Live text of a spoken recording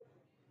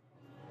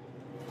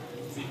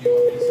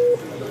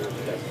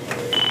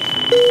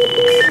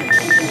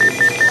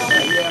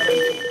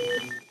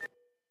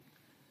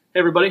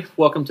Everybody,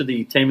 welcome to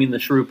the Taming the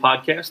Shrew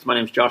podcast. My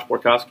name is Josh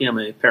Borkowski. I'm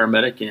a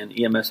paramedic and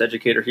EMS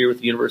educator here with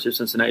the University of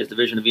Cincinnati's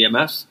Division of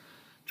EMS.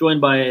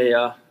 Joined by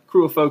a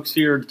crew of folks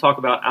here to talk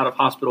about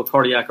out-of-hospital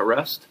cardiac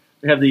arrest.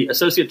 We have the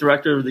Associate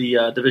Director of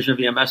the Division of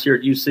EMS here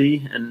at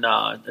UC and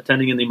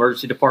attending in the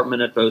emergency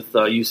department at both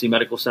UC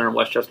Medical Center and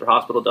Westchester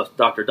Hospital,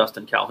 Dr.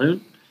 Dustin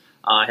Calhoun.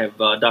 I have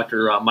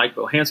Dr. Mike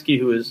Bohansky,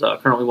 who is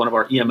currently one of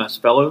our EMS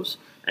fellows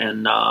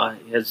and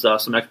has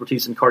some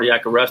expertise in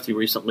cardiac arrest. He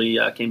recently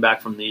came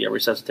back from the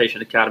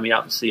Resuscitation Academy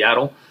out in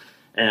Seattle,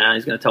 and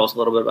he's going to tell us a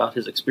little bit about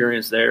his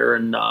experience there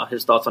and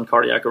his thoughts on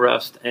cardiac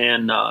arrest.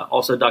 And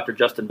also Dr.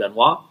 Justin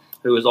Benoit,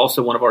 who is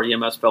also one of our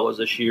EMS fellows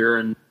this year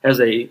and has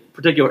a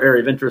particular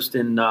area of interest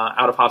in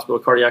out-of-hospital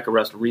cardiac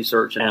arrest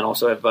research. And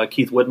also have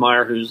Keith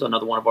Widmeyer, who's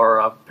another one of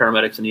our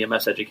paramedics and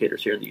EMS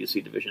educators here in the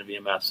UC Division of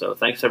EMS. So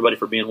thanks, everybody,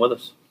 for being with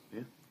us.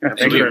 Yeah,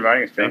 thanks for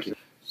inviting us. Thank you.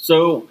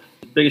 So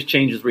the biggest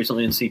changes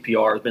recently in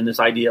CPR has been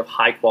this idea of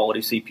high-quality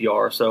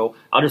CPR. So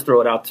I'll just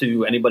throw it out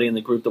to anybody in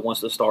the group that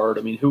wants to start.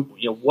 I mean,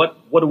 what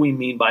do we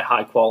mean by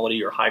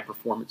high-quality or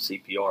high-performance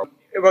CPR?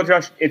 Well,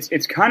 Josh,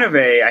 it's kind of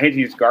I hate to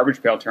use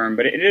garbage pail term,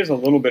 but it is a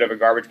little bit of a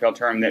garbage pail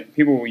term that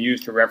people will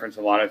use to reference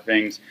a lot of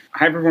things.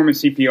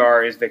 High-performance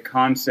CPR is the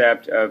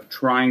concept of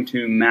trying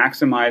to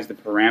maximize the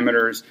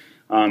parameters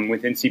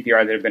within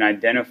CPR that have been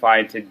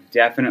identified to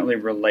definitely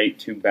relate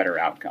to better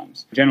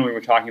outcomes. Generally,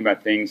 we're talking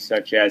about things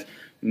such as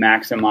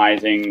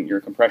maximizing your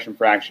compression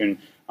fraction,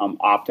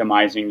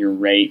 optimizing your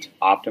rate,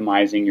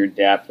 optimizing your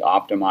depth,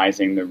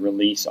 optimizing the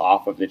release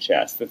off of the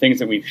chest. The things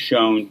that we've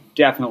shown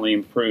definitely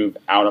improve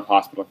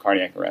out-of-hospital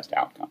cardiac arrest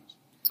outcomes.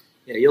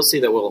 Yeah, you'll see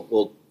that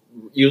we'll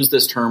use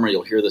this term, or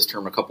you'll hear this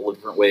term a couple of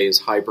different ways: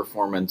 high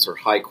performance or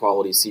high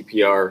quality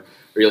CPR, or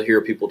you'll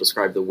hear people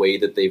describe the way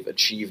that they've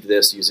achieved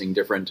this using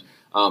different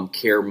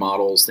care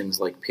models,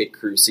 things like pit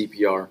crew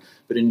CPR.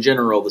 But in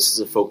general, this is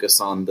a focus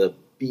on the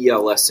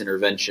BLS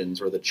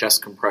interventions, or the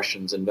chest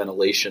compressions and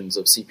ventilations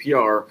of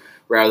CPR,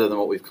 rather than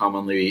what we've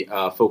commonly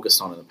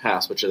focused on in the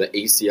past, which are the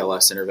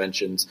ACLS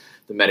interventions,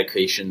 the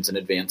medications, and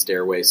advanced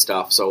airway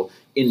stuff. So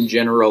in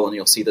general, and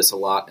you'll see this a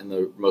lot in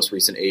the most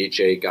recent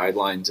AHA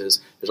guidelines, is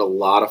there's a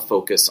lot of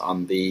focus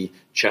on the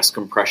chest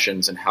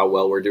compressions and how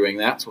well we're doing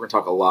that. So we're going to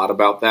talk a lot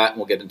about that, and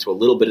we'll get into a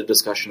little bit of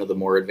discussion of the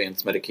more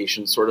advanced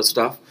medication sort of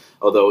stuff,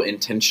 although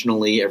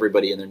intentionally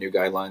everybody in their new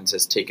guidelines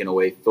has taken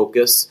away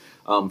focus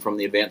from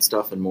the advanced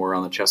stuff and more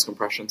on the chest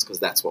compressions, because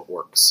that's what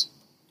works.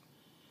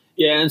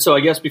 Yeah, and so I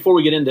guess before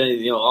we get into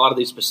a lot of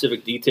these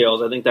specific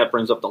details, I think that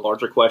brings up the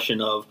larger question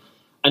of,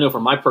 I know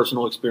from my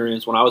personal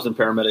experience when I was in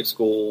paramedic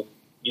school,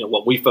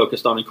 what we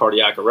focused on in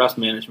cardiac arrest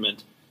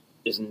management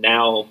is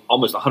now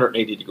almost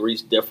 180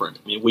 degrees different.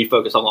 I mean, we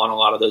focus on a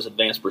lot of those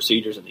advanced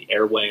procedures in the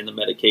airway and the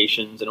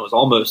medications, and it was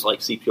almost like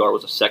CPR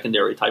was a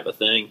secondary type of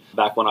thing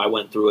back when I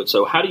went through it.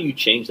 So how do you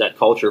change that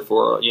culture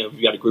for, if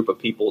you've got a group of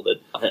people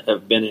that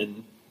have been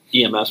in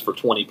EMS for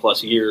 20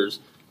 plus years,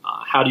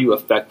 how do you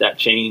affect that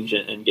change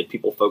and get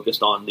people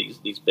focused on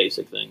these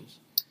basic things?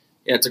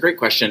 Yeah, it's a great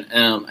question.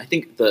 I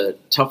think the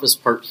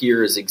toughest part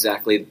here is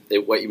exactly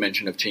what you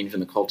mentioned of changing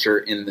the culture,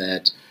 in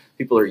that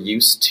people are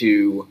used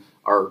to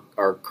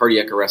our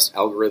cardiac arrest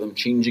algorithm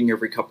changing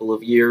every couple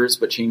of years,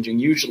 but changing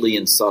usually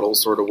in subtle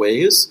sort of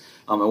ways.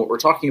 And what we're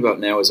talking about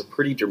now is a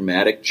pretty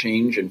dramatic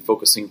change and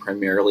focusing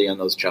primarily on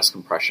those chest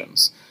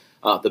compressions.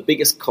 The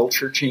biggest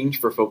culture change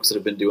for folks that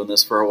have been doing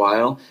this for a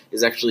while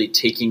is actually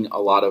taking a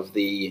lot of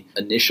the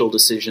initial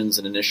decisions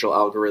and initial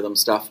algorithm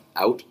stuff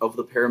out of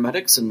the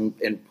paramedics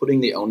and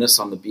putting the onus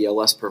on the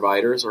BLS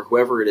providers, or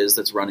whoever it is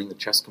that's running the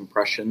chest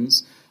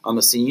compressions on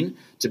the scene,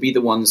 to be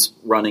the ones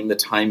running the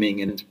timing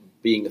and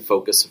being the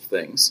focus of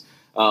things.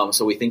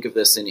 So we think of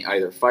this in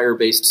either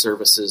fire-based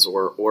services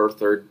or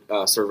third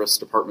service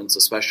departments,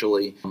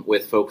 especially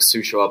with folks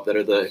who show up that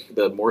are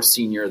the more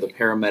senior, the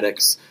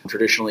paramedics,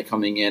 traditionally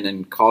coming in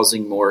and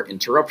causing more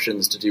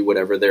interruptions to do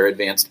whatever their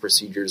advanced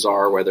procedures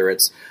are, whether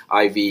it's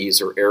IVs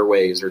or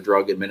airways or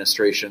drug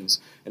administrations.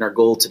 And our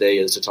goal today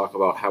is to talk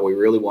about how we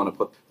really want to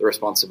put the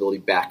responsibility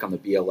back on the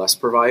BLS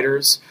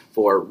providers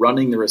for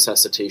running the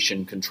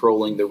resuscitation,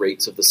 controlling the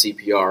rates of the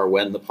CPR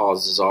when the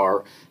pauses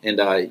are, and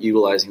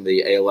utilizing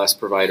the ALS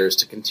providers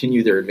to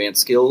continue their advanced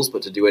skills,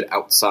 but to do it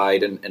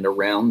outside and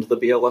around the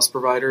BLS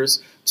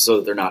providers so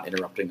that they're not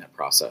interrupting that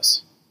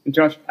process.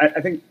 Josh,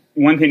 I think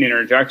one thing to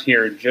interject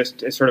here,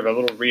 just as sort of a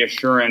little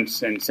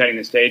reassurance and setting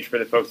the stage for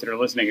the folks that are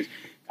listening, is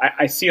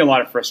I see a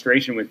lot of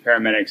frustration with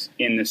paramedics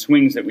in the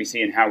swings that we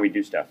see in how we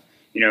do stuff.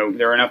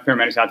 There are enough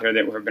paramedics out there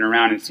that have been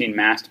around and seen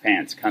masked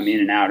pants come in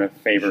and out of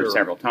favor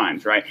several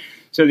times, right?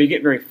 So they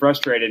get very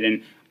frustrated.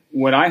 And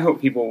what I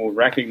hope people will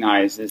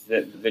recognize is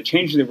that the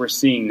changes that we're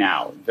seeing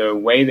now, the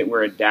way that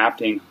we're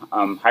adapting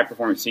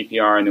high-performance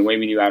CPR and the way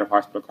we do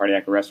out-of-hospital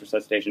cardiac arrest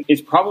resuscitation,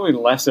 is probably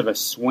less of a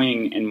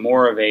swing and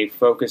more of a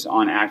focus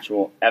on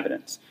actual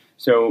evidence.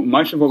 So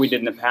much of what we did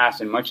in the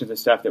past and much of the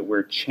stuff that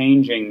we're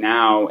changing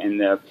now and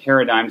the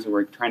paradigms that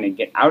we're trying to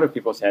get out of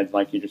people's heads,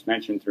 like you just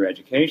mentioned, through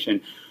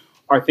education,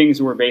 are things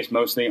that were based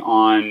mostly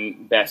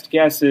on best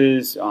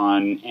guesses,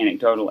 on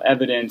anecdotal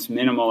evidence,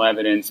 minimal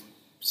evidence,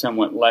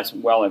 somewhat less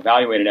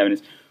well-evaluated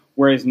evidence.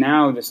 Whereas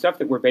now the stuff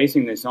that we're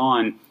basing this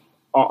on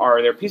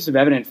are there pieces of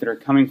evidence that are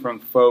coming from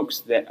folks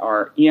that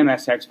are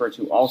EMS experts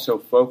who also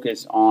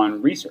focus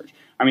on research.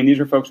 I mean, these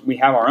are folks, we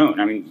have our own.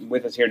 I mean,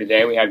 with us here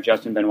today, we have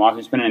Justin Benoit,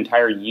 who spent an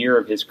entire year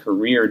of his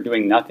career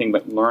doing nothing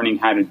but learning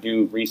how to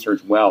do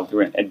research well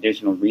through an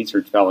additional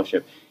research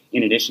fellowship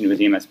in addition to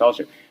his EMS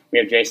fellowship. We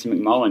have Jason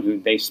McMullen,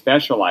 who they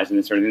specialize in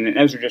this sort of thing. And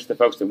those are just the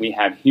folks that we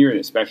have here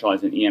that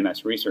specialize in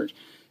EMS research.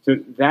 So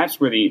that's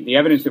where the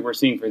evidence that we're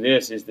seeing for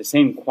this is the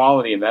same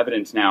quality of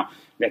evidence now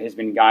that has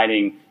been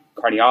guiding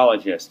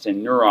cardiologists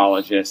and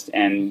neurologists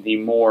and the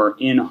more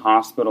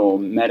in-hospital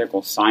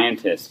medical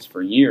scientists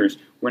for years.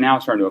 We're now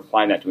starting to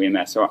apply that to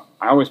EMS. So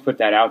I always put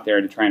that out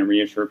there to try and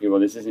reassure people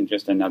this isn't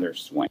just another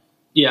swing.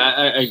 Yeah,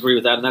 I agree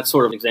with that. And that's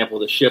sort of an example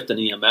of the shift in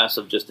EMS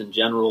of just in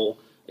general.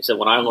 Like I said,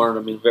 when I learned,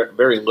 I mean,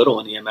 very little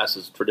in EMS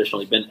has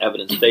traditionally been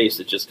evidence-based.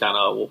 It's just kind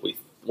of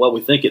what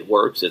we think it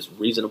works. It's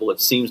reasonable.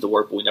 It seems to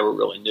work, but we never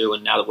really knew.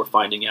 And now that we're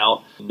finding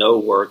out no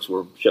works,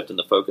 we're shifting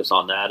the focus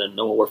on that. And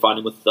what we're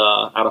finding with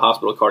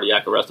out-of-hospital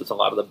cardiac arrest, it's a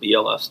lot of the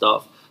BLS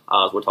stuff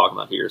as we're talking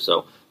about here.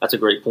 So that's a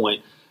great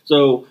point.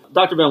 So,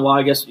 Dr. Benoit,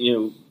 I guess,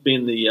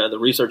 being the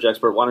research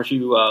expert, why don't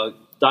you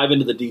dive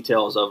into the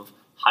details of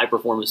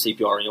high-performance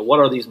CPR? What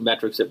are these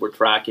metrics that we're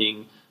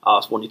tracking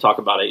when you talk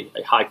about a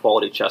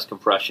high-quality chest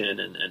compression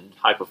and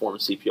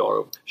high-performance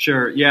CPR?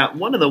 Sure. Yeah.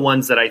 One of the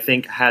ones that I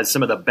think has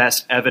some of the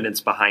best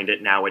evidence behind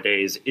it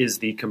nowadays is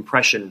the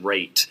compression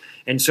rate.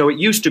 And so it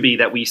used to be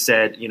that we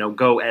said,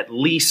 go at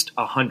least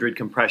 100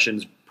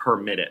 compressions per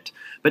minute.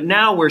 But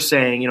now we're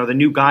saying, the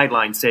new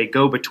guidelines say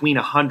go between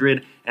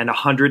 100 and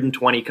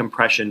 120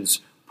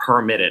 compressions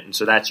per minute. And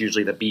so that's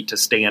usually the beat to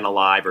staying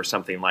alive or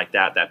something like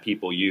that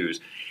people use.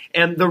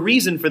 And the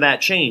reason for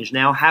that change,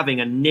 now having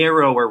a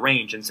narrower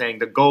range and saying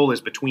the goal is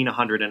between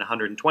 100 and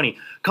 120,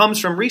 comes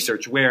from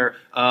research where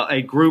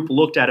a group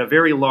looked at a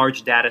very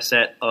large data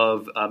set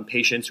of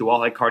patients who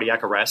all had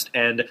cardiac arrest.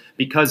 And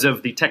because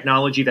of the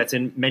technology that's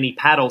in many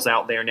paddles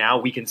out there now,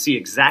 we can see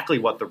exactly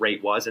what the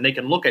rate was. And they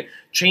can look at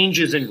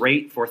changes in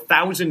rate for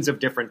thousands of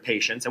different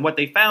patients. And what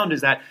they found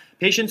is that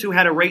patients who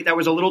had a rate that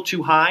was a little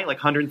too high, like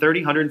 130,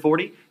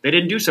 140, they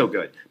didn't do so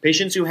good.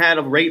 Patients who had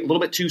a rate a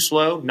little bit too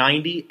slow,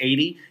 90,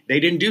 80, they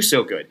didn't do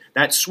so good.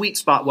 That sweet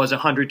spot was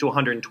 100 to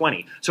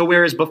 120. So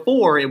whereas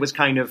before it was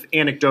kind of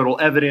anecdotal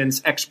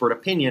evidence, expert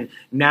opinion,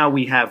 now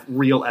we have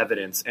real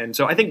evidence. And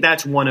so I think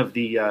that's one of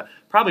the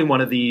probably one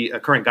of the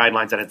current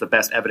guidelines that has the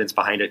best evidence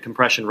behind it,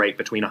 compression rate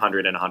between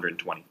 100 and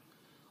 120.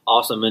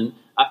 Awesome. And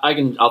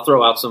I'll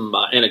throw out some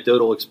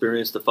anecdotal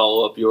experience to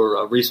follow up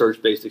your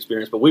research-based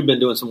experience, but we've been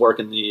doing some work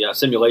in the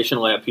simulation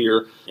lab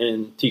here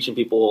and teaching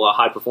people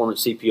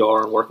high-performance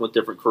CPR and working with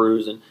different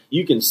crews, and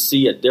you can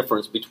see a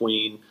difference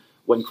between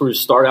when crews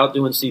start out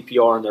doing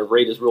CPR and their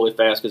rate is really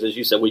fast, because as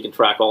you said, we can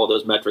track all of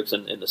those metrics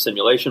in the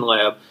simulation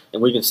lab,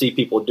 and we can see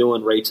people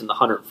doing rates in the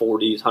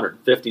 140s,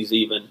 150s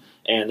even,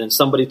 and then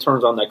somebody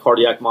turns on that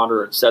cardiac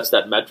monitor and sets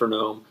that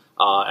metronome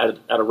at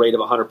a rate of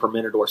 100 per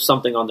minute, or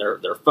something on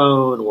their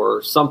phone,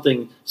 or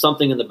something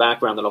in the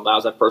background that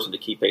allows that person to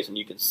keep pace, and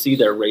you can see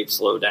their rate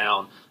slow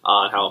down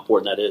and how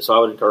important that is. So I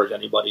would encourage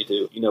anybody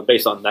to,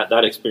 based on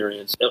that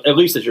experience, at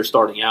least as you're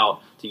starting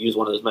out, to use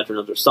one of those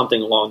metronomes or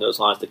something along those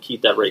lines to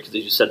keep that rate, because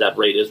as you said, that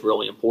rate is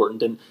really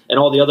important. And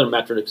all the other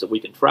metrics that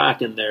we can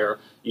track in there,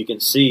 you can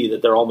see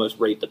that they're almost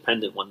rate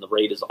dependent. When the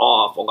rate is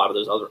off, a lot of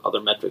those other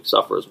metrics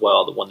suffer as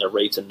well. That when their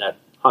rate's in that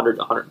 100 to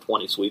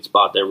 120 sweet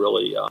spot, they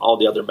really all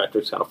the other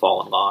metrics kind of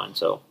fall in line.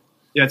 So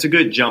yeah, it's a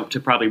good jump to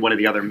probably one of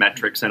the other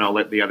metrics, and I'll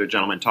let the other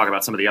gentleman talk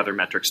about some of the other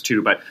metrics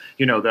too. But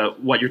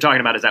what you're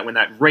talking about is that when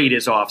that rate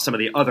is off, some of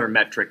the other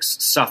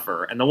metrics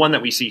suffer, and the one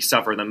that we see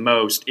suffer the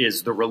most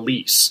is the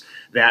release.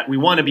 That we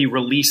want to be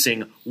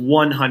releasing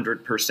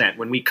 100%.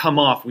 When we come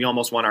off, we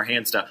almost want our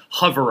hands to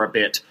hover a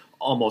bit,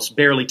 almost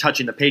barely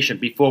touching the patient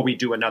before we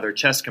do another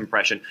chest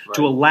compression, right,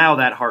 to allow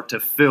that heart to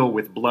fill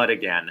with blood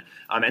again.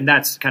 And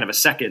that's kind of a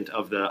second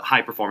of the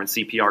high-performance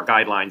CPR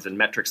guidelines and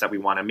metrics that we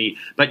want to meet.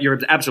 But you're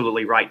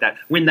absolutely right that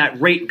when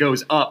that rate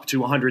goes up to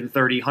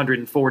 130,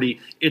 140,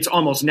 it's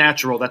almost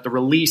natural that the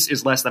release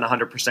is less than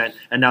 100%,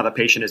 and now the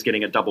patient is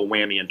getting a double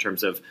whammy in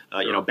terms of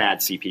bad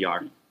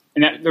CPR.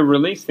 And that, the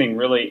release thing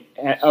really,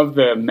 of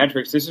the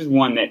metrics, this is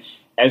one that,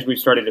 as we've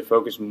started to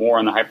focus more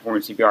on the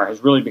high-performance CPR,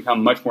 has really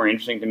become much more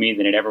interesting to me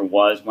than it ever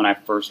was when I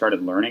first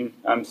started learning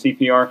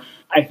CPR.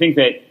 I think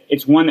that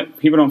it's one that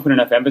people don't put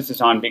enough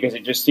emphasis on because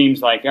it just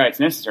seems like it's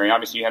necessary.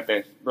 Obviously, you have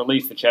to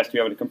release the chest to be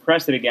able to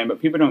compress it again,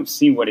 but people don't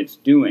see what it's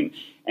doing.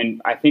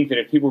 And I think that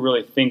if people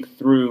really think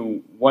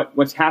through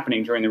what's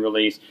happening during the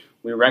release,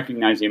 we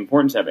recognize the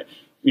importance of it.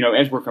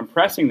 As we're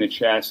compressing the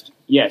chest,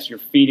 yes, you're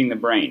feeding the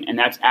brain, and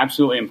that's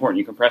absolutely important.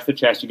 You compress the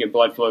chest, you get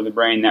blood flow to the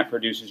brain, that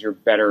produces your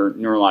better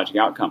neurologic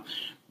outcome.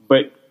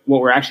 But what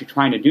we're actually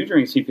trying to do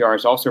during CPR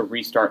is also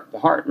restart the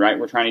heart, right?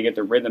 We're trying to get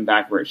the rhythm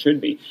back where it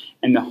should be.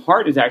 And the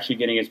heart is actually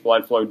getting its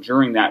blood flow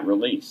during that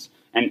release.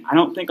 And I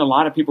don't think a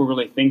lot of people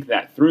really think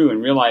that through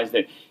and realize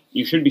that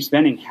you should be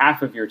spending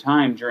half of your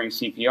time during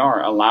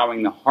CPR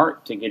allowing the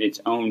heart to get its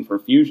own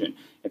perfusion.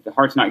 If the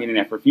heart's not getting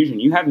that perfusion,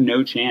 you have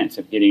no chance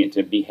of getting it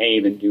to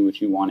behave and do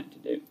what you want it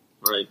to do.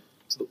 Right.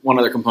 So one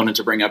other component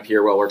to bring up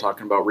here while we're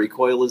talking about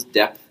recoil is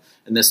depth.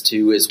 And this,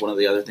 too, is one of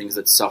the other things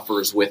that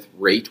suffers with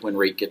rate when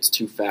rate gets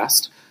too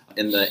fast.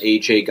 In the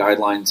AHA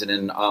guidelines and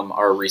in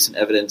our recent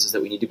evidence is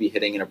that we need to be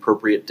hitting an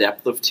appropriate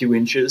depth of 2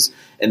 inches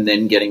and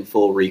then getting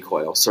full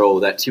recoil. So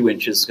that 2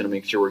 inches is going to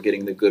make sure we're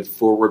getting the good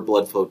forward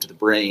blood flow to the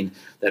brain,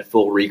 that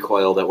full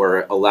recoil, that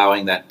we're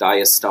allowing that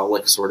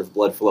diastolic sort of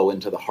blood flow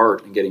into the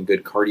heart and getting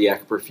good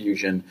cardiac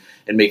perfusion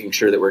and making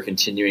sure that we're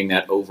continuing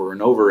that over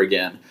and over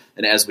again.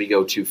 And as we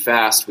go too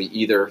fast, we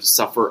either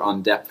suffer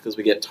on depth because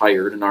we get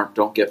tired and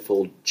don't get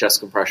full chest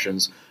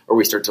compressions, or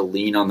we start to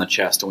lean on the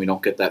chest and we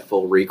don't get that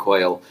full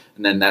recoil.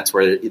 And then that's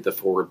where the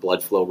forward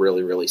blood flow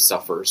really, really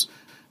suffers.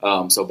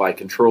 So by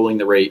controlling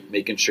the rate,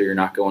 making sure you're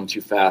not going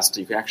too fast,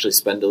 you can actually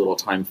spend a little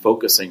time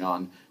focusing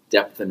on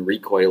depth and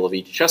recoil of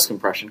each chest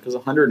compression, because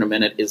 100 in a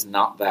minute is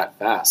not that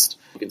fast.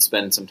 You can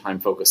spend some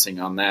time focusing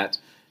on that.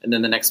 And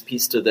then the next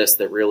piece to this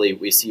that really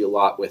we see a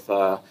lot with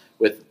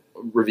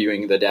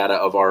reviewing the data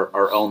of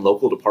our own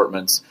local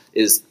departments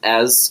is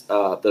as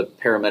the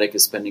paramedic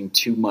is spending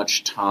too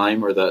much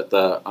time, or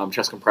the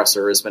chest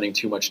compressor is spending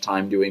too much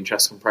time doing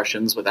chest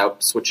compressions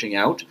without switching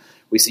out,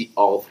 we see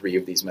all 3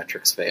 of these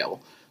metrics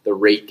fail. The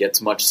rate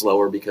gets much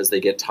slower because they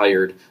get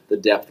tired, the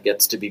depth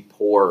gets to be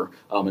poor,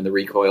 and the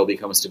recoil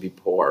becomes to be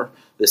poor.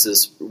 This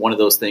is one of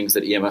those things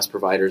that EMS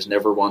providers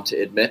never want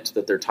to admit,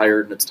 that they're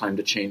tired and it's time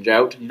to change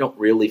out. You don't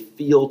really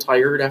feel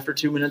tired after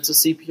 2 minutes of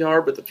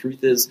CPR, but the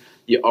truth is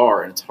you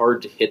are, and it's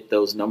hard to hit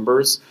those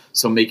numbers.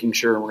 So making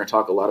sure, and we're going to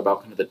talk a lot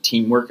about kind of the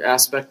teamwork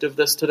aspect of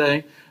this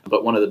today,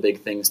 but one of the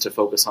big things to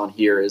focus on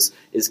here is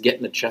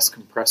getting the chest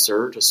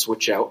compressor to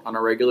switch out on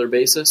a regular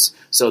basis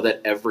so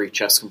that every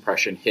chest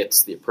compression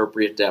hits the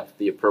appropriate depth,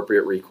 the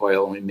appropriate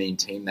recoil, and we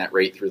maintain that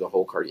rate through the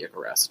whole cardiac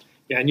arrest.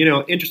 Yeah, and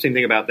interesting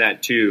thing about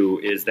that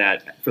too is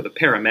that for the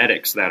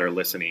paramedics that are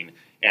listening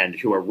and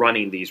who are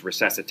running these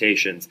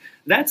resuscitations,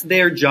 that's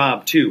their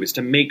job too, is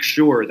to make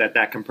sure that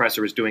that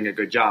compressor is doing a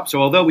good job. So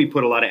although we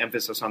put a lot of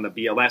emphasis on the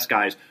BLS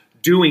guys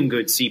doing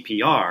good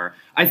CPR,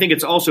 I think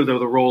it's also, though,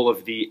 the role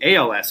of the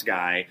ALS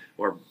guy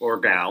or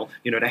gal,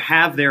 to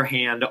have their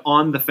hand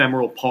on the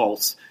femoral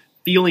pulse,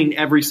 feeling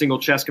every single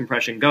chest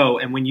compression go.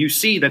 And when you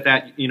see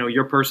that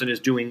your person is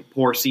doing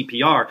poor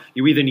CPR,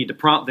 you either need to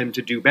prompt them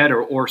to do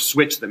better or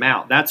switch them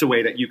out. That's a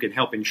way that you can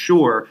help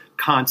ensure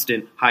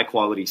constant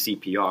high-quality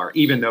CPR,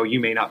 even though you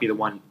may not be the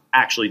one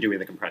actually doing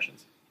the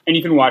compressions. And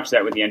you can watch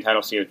that with the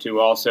end-tidal CO2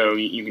 also.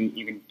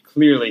 You can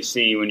clearly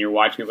see when you're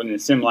watching people in the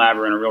sim lab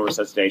or in a real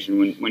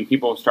resuscitation, when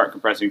people start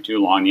compressing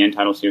too long, the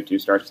end-tidal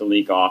CO2 starts to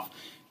leak off,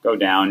 go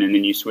down, and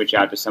then you switch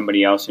out to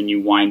somebody else and you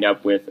wind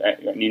up with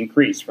an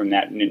increase from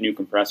that new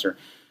compressor.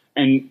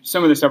 And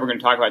some of the stuff we're going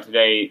to talk about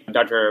today,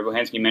 Dr.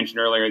 Bohansky mentioned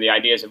earlier, the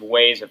ideas of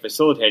ways of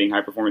facilitating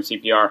high-performance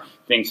CPR,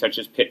 things such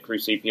as pit crew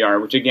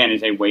CPR, which again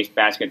is a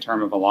wastebasket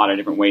term of a lot of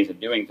different ways of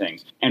doing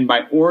things. And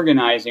by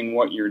organizing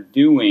what you're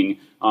doing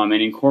and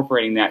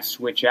incorporating that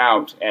switch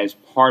out as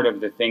part of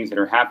the things that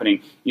are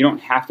happening, you don't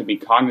have to be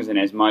cognizant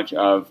as much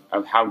of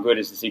how good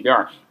is the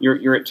CPR.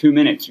 You're at 2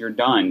 minutes, you're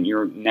done,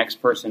 your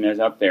next person is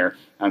up there.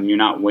 You're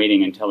not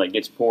waiting until it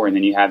gets poor, and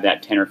then you have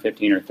that 10 or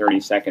 15 or 30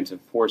 seconds of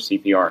poor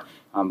CPR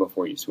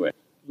before you switch.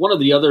 One of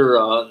the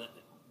other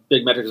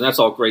big metrics, and that's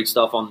all great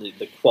stuff on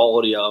the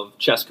quality of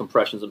chest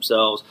compressions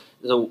themselves.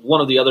 So one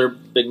of the other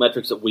big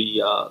metrics that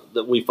we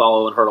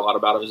follow and heard a lot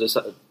about is this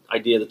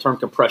idea, the term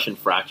compression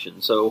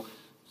fraction. So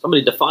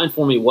somebody define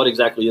for me what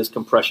exactly is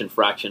compression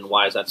fraction.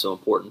 Why is that so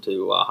important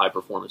to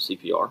high-performance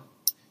CPR?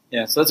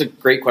 Yeah, so that's a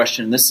great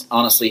question. This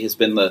honestly has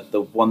been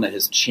the one that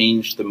has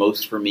changed the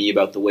most for me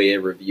about the way I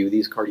review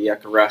these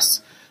cardiac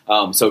arrests.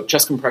 So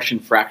chest compression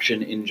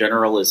fraction in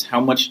general is how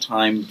much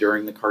time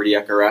during the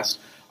cardiac arrest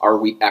are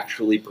we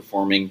actually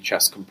performing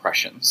chest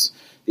compressions.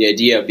 The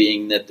idea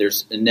being that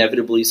there's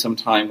inevitably some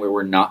time where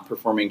we're not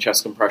performing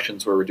chest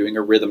compressions, where we're doing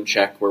a rhythm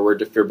check, where we're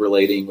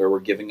defibrillating, where we're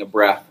giving a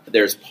breath.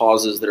 There's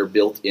pauses that are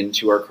built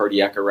into our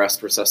cardiac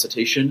arrest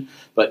resuscitation,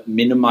 but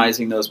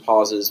minimizing those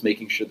pauses,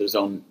 making sure there's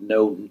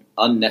no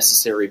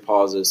unnecessary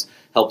pauses,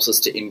 helps us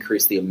to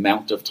increase the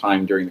amount of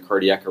time during the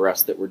cardiac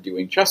arrest that we're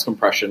doing chest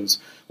compressions,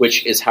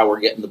 which is how we're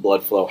getting the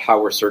blood flow,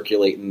 how we're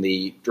circulating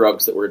the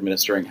drugs that we're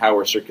administering, how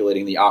we're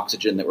circulating the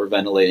oxygen that we're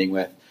ventilating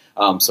with.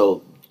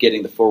 So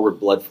getting the forward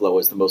blood flow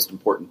is the most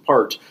important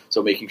part.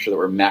 So making sure that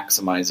we're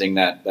maximizing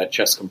that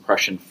chest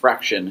compression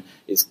fraction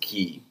is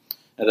key.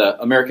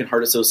 The American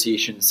Heart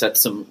Association set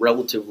some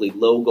relatively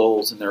low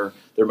goals in their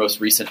most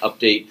recent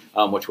update,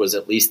 which was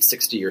at least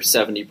 60 or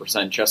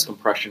 70% chest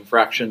compression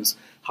fractions.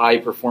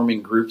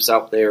 High-performing groups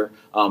out there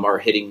are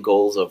hitting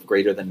goals of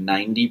greater than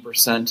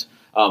 90%.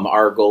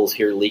 Our goals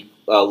here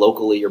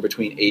locally are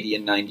between 80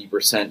 and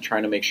 90%,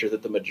 trying to make sure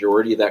that the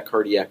majority of that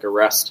cardiac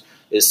arrest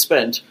is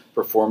spent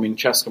performing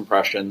chest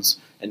compressions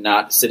and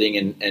not sitting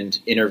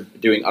and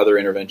doing other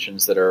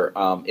interventions that are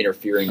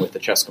interfering with the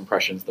chest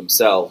compressions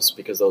themselves,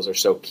 because those are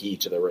so key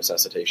to the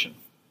resuscitation.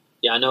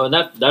 Yeah, I know, and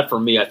that for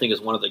me, I think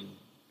is one of the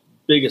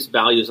biggest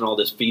values in all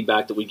this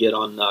feedback that we get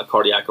on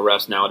cardiac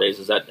arrest nowadays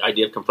is that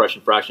idea of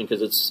compression fraction,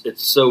 because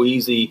it's so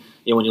easy,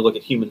 when you look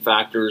at human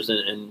factors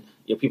and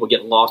people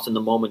get lost in the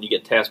moment. You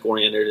get task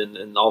oriented,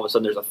 and all of a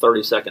sudden there's a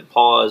 30-second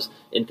pause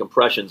in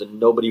compressions, and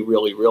nobody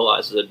really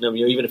realizes it.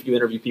 Even if you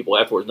interview people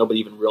afterwards, nobody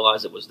even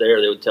realized it was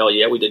there. They would tell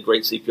you, "Yeah, we did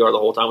great CPR the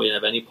whole time. We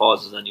didn't have any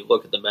pauses." And then you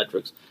look at the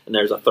metrics, and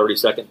there's a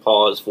 30-second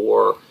pause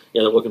for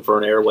they're looking for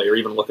an airway or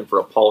even looking for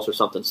a pulse or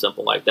something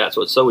simple like that.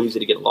 So it's so easy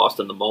to get lost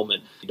in the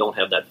moment. You don't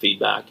have that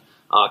feedback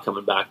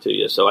coming back to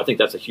you. So I think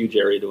that's a huge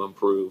area to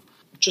improve.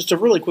 Just a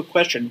really quick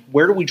question.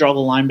 Where do we draw the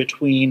line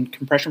between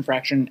compression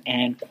fraction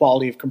and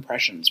quality of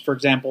compressions? For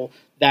example,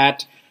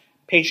 that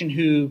patient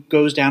who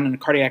goes down in a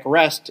cardiac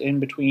arrest in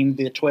between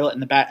the toilet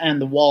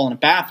and the wall in a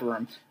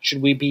bathroom,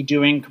 should we be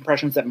doing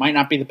compressions that might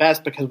not be the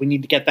best because we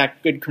need to get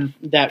that good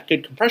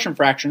compression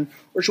fraction,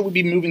 or should we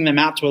be moving them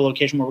out to a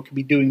location where we could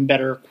be doing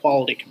better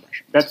quality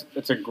compression?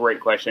 That's a great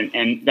question,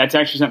 and that's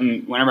actually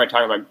something whenever I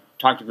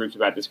talk to groups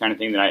about this kind of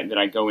thing that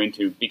I go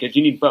into, because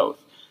you need both.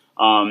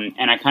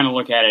 And I kind of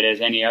look at it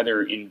as any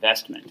other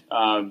investment.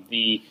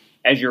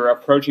 As you're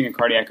approaching a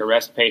cardiac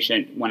arrest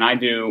patient,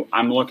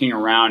 I'm looking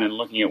around and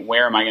looking at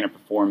where am I going to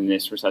perform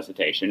this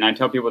resuscitation. And I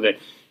tell people that,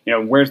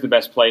 where's the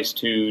best place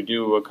to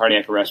do a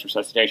cardiac arrest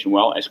resuscitation?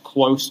 Well, as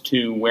close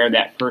to where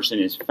that person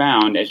is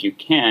found as you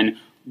can.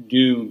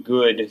 Do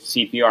good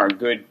CPR,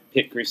 good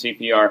pit crew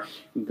CPR,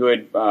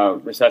 good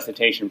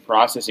resuscitation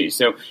processes.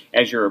 So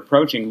as you're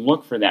approaching,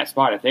 look for that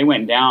spot. If they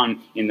went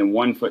down in the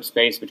 1 foot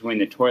space between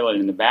the toilet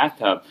and the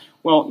bathtub,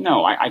 well,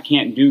 no, I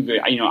can't do good.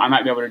 I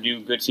might be able to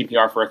do good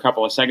CPR for a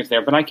couple of seconds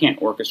there, but I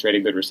can't orchestrate a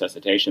good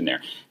resuscitation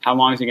there. How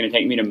long is it going to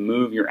take me to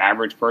move your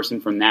average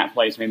person from that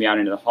place, maybe out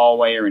into the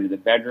hallway or into the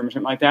bedroom or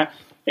something like that?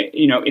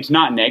 It's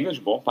not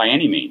negligible by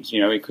any means.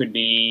 It could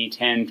be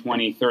 10,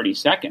 20, 30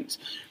 seconds.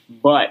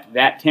 But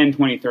that 10,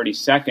 20, 30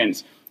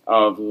 seconds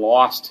of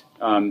lost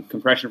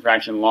compression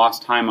fraction,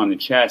 lost time on the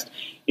chest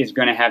is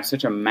going to have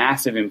such a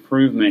massive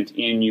improvement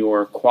in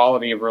your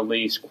quality of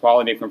release,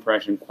 quality of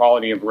compression,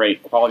 quality of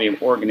rate, quality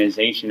of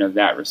organization of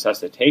that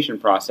resuscitation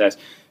process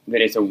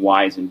that it's a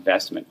wise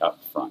investment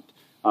up front.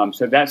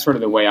 So that's sort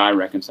of the way I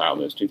reconcile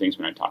those two things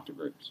when I talk to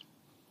groups.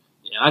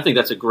 Yeah, I think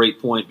that's a great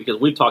point because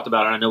we've talked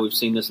about it. I know we've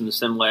seen this in the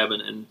sim lab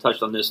and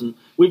touched on this, and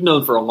we've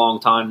known for a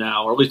long time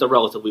now, or at least a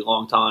relatively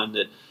long time,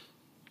 that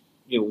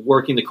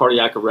working the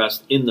cardiac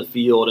arrest in the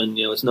field, and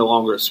it's no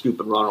longer a scoop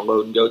and run or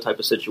load and go type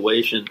of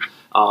situation.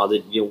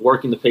 That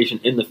working the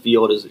patient in the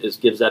field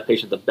gives that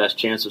patient the best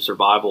chance of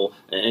survival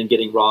and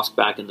getting ROSC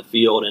back in the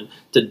field. And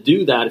to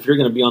do that, if you're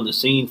going to be on the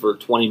scene for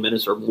 20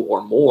 minutes or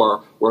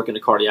more working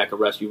a cardiac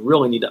arrest, you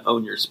really need to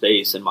own your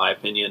space, in my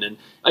opinion. And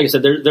like I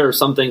said, there are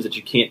some things that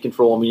you can't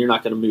control. I mean, you're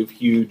not going to move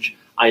huge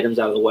items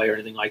out of the way or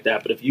anything like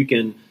that. But if you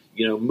can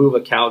move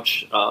a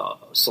couch,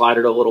 slide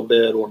it a little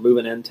bit, or move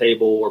an end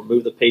table, or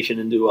move the patient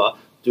into a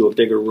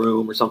bigger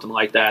room or something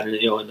like that, and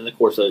and in the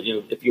course of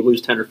if you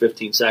lose 10 or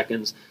 15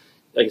 seconds,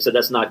 like I said,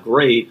 that's not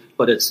great,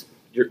 but it's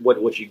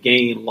what you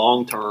gain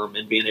long term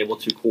in being able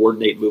to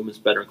coordinate movements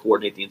better and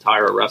coordinate the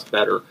entire arrest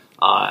better.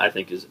 I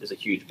think is a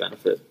huge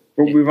benefit.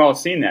 Well, we've all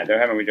seen that, though,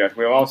 haven't we, Josh?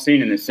 We've all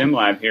seen in the sim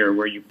lab here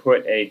where you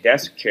put a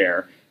desk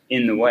chair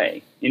in the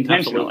way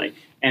intentionally.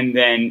 Absolutely. And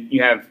then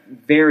you have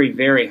very,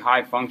 very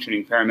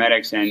high-functioning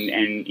paramedics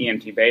and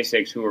EMT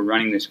basics who are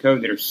running this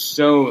code that are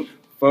so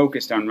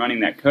focused on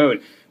running that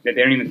code that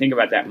they don't even think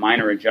about that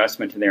minor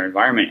adjustment to their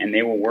environment, and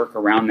they will work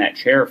around that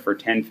chair for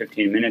 10,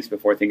 15 minutes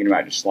before thinking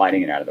about just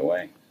sliding it out of the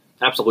way.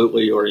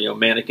 Absolutely, or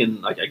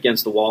mannequin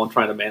against the wall and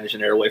trying to manage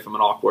an airway from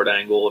an awkward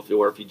angle. If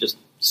you just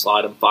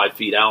slide them 5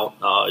 feet out,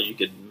 you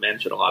could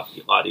manage it a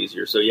lot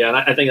easier. So yeah, and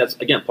I think that's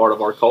again part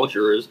of our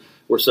culture is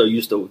we're so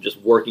used to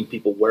just working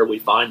people where we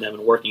find them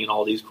and working in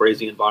all these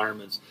crazy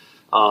environments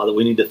that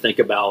we need to think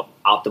about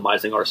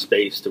optimizing our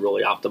space to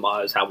really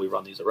optimize how we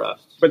run these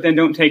arrests. But then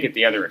don't take it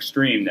the other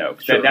extreme, though.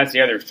 Sure. That's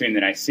the other extreme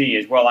that I see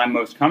is, well, I'm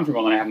most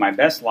comfortable and I have my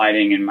best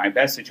lighting and my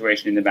best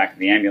situation in the back of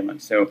the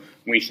ambulance, so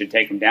we should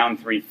take them down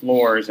 3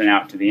 floors and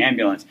out to the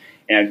ambulance.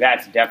 And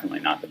that's definitely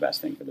not the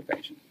best thing for the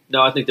patient.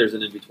 No, I think there's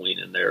an in-between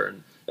in there.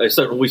 And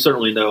we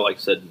certainly know, like I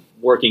said,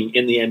 working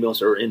in the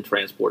ambulance or in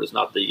transport is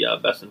not the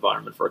best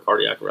environment for a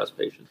cardiac arrest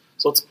patient.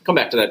 So let's come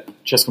back to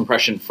that chest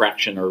compression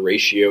fraction or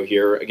ratio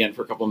here again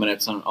for a couple of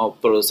minutes, and I'll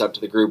throw this out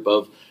to the group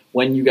of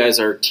when you guys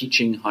are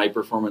teaching high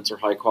performance or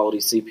high quality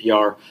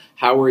CPR,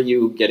 how are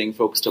you getting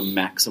folks to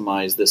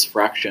maximize this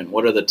fraction?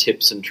 What are the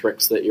tips and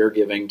tricks that you're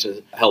giving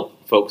to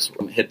help folks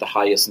hit the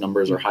highest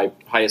numbers or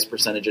highest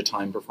percentage of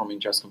time performing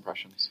chest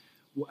compressions?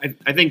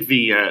 I think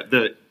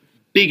the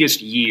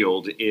biggest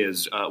yield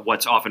is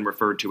what's often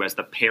referred to as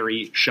the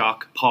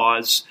peri-shock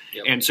pause.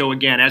 Yep. And so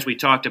again, as we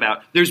talked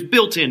about, there's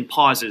built-in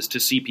pauses to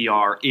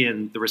CPR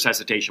in the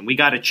resuscitation. We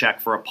got to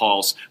check for a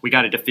pulse. We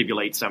got to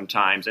defibrillate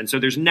sometimes. And so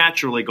there's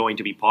naturally going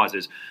to be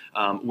pauses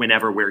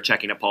whenever we're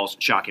checking a pulse,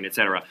 shocking,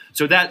 etc.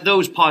 So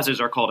those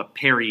pauses are called a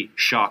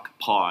peri-shock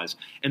pause.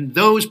 And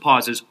those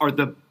pauses are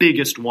the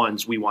biggest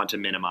ones we want to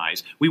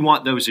minimize. We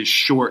want those as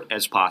short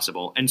as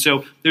possible. And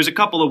so there's a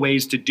couple of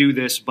ways to do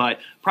this, but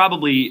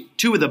probably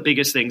two of the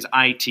biggest things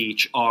I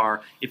teach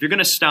are if you're going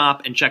to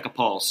stop and check a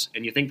pulse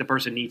and you think the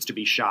person needs to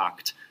be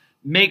shocked,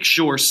 make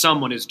sure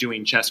someone is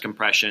doing chest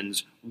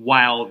compressions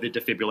while the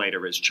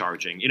defibrillator is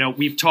charging.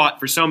 We've taught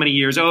for so many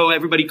years,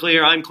 everybody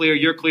clear, I'm clear,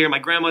 you're clear, my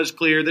grandma's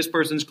clear, this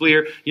person's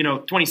clear.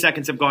 20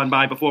 seconds have gone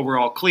by before we're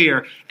all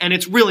clear, and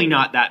it's really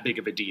not that big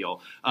of a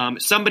deal.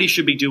 Somebody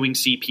should be doing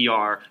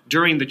CPR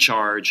during the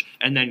charge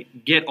and then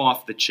get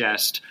off the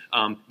chest.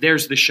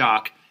 There's the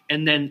shock,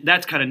 and then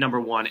that's kind of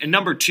number one. And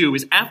number two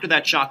is after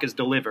that shock is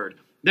delivered,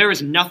 there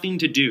is nothing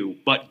to do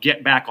but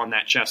get back on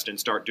that chest and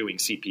start doing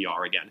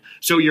CPR again.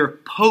 So your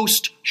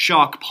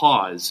post-shock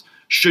pause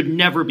should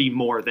never be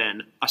more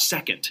than a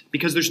second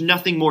because there's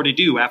nothing more to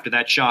do after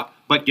that shock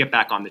but get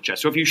back on the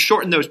chest. So if you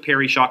shorten those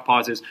peri-shock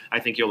pauses,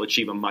 I think you'll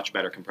achieve a much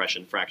better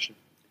compression fraction.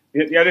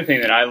 The other thing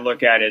that I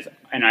look at is,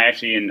 and I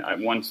actually in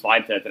one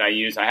slide set that I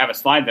use, I have a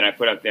slide that I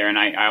put up there, and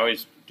I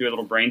always do a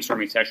little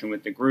brainstorming session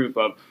with the group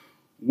of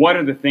what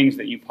are the things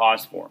that you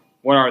pause for?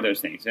 What are those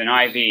things? An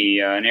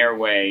IV, an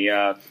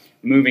airway,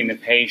 moving the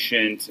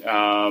patient,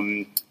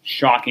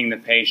 shocking the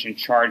patient,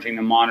 charging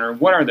the monitor.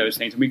 What are those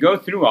things? We go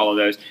through all of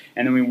those,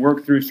 and then we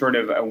work through sort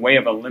of a way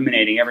of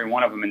eliminating every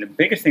one of them. And the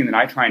biggest thing that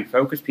I try and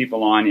focus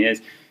people on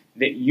is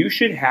that you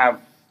should have,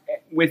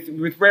 with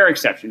rare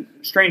exception,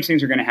 strange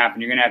things are going to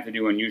happen. You're going to have to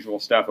do unusual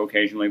stuff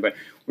occasionally, but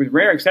with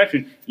rare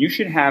exception, you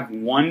should have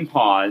one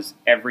pause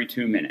every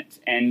 2 minutes.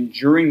 And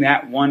during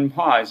that one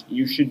pause,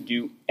 you should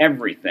do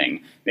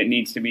everything that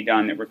needs to be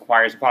done that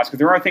requires a pause. Because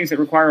there are things that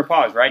require a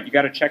pause, right? You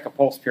got to check a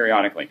pulse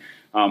periodically.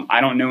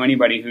 I don't know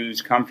anybody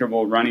who's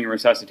comfortable running a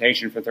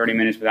resuscitation for 30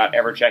 minutes without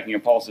ever checking a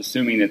pulse,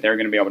 assuming that they're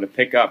going to be able to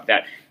pick up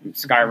that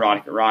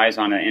skyrocket rise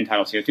on an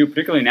end-tidal CO2,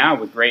 particularly now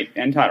with great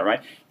end-tidal,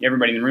 right?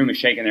 Everybody in the room is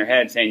shaking their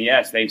head saying,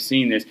 yes, they've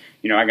seen this.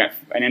 I got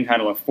an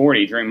end-tidal of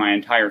 40 during my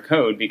entire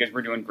code because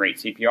we're doing great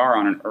CPR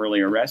on an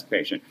early arrest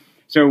patient.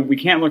 So we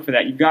can't look for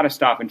that. You've got to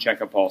stop and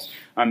check a pulse.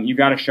 You've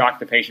got to shock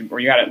the patient, or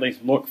you got to at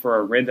least look for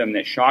a rhythm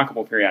that's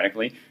shockable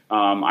periodically.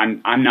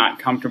 I'm not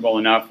comfortable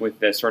enough with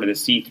the sort of the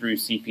see-through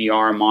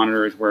CPR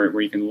monitors where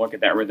you can look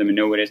at that rhythm and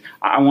know what it is.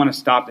 I want to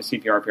stop the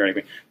CPR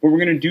periodically. But we're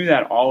going to do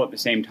that all at the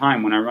same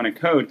time. When I run a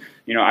code,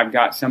 I've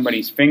got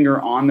somebody's finger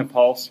on the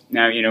pulse.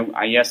 Now,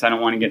 yes, I don't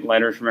want to get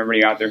letters from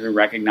everybody out there who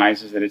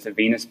recognizes that it's a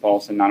venous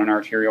pulse and not an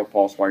arterial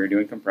pulse while you're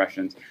doing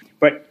compressions.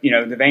 But,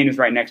 the vein is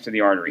right next to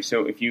the artery.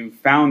 So if you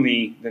found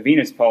the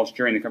venous pulse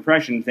during the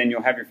compressions, then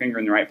you'll have your finger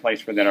in the right place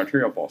for that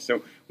arterial pulse.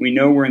 So we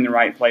know we're in the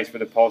right place for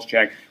the pulse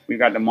check. We've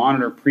got the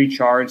monitor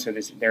pre-charged, so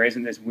there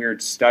isn't this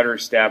weird stutter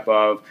step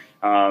of,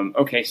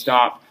 okay,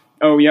 stop.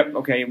 Oh, yep,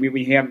 okay, we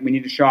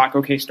need to shock.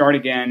 Okay, start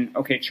again.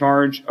 Okay,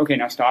 charge. Okay,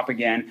 now stop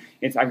again.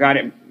 I've got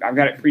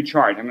it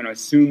pre-charged. I'm going to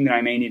assume that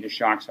I may need to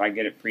shock, so I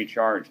get it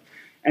pre-charged.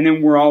 And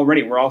then we're all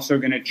ready. We're also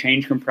going to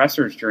change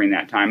compressors during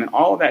that time. And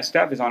all of that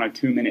stuff is on a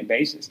 2-minute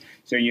basis.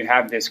 So you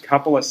have this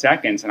couple of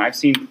seconds, and I've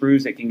seen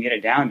crews that can get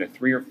it down to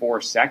 3 or 4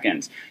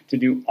 seconds to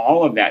do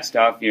all of that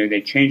stuff.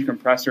 They change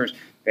compressors,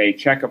 they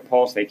check a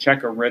pulse, they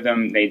check a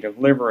rhythm, they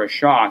deliver a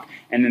shock,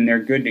 and then they're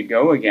good to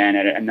go again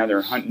at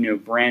another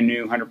brand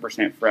new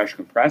 100% fresh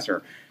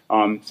compressor.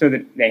 So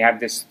that they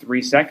have this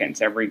 3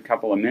 seconds every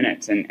couple of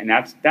minutes. And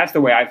that's the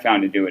way I've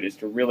found to do it, is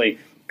to really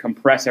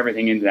compress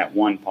everything into that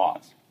one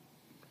pause.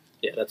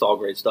 Yeah, that's all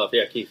great stuff.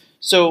 Yeah, Keith.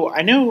 So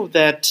I know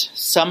that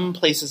some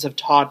places have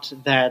taught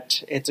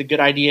that it's a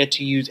good idea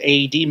to use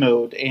AED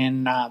mode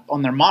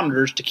on their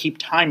monitors to keep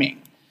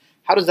timing.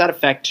 How does that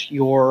affect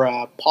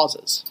your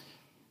pauses?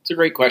 It's a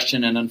great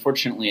question, and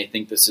unfortunately I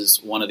think this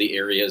is one of the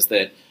areas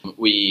that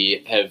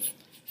we have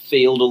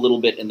failed a little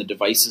bit in the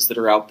devices that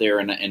are out there,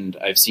 and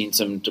I've seen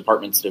some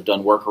departments that have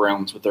done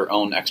workarounds with their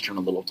own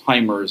external little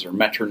timers or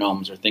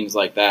metronomes or things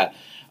like that.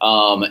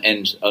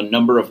 And a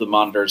number of the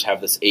monitors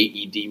have this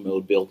AED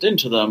mode built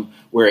into them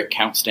where it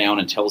counts down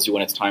and tells you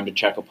when it's time to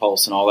check a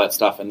pulse and all that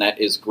stuff, and that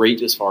is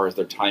great as far as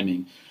their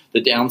timing. The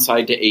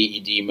downside to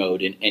AED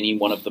mode in any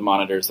one of the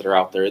monitors that are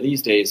out there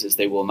these days is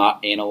they will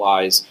not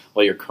analyze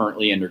while you're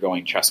currently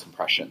undergoing chest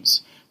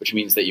compressions, which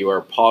means that you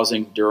are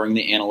pausing during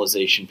the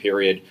analyzation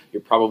period.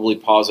 You're probably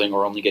pausing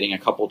or only getting a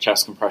couple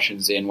chest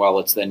compressions in while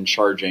it's then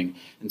charging,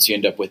 and so you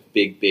end up with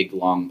big,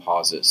 long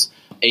pauses.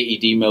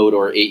 AED mode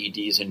or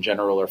AEDs in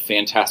general are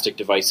fantastic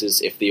devices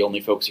if the only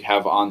folks you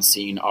have on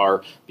scene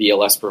are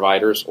BLS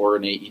providers or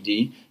an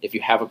AED. If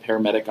you have a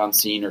paramedic on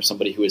scene or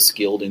somebody who is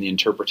skilled in the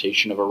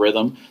interpretation of a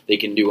rhythm, they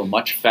can do a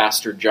much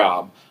faster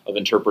job of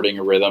interpreting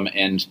a rhythm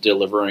and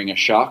delivering a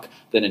shock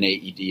than an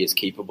AED is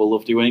capable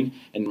of doing.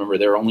 And remember,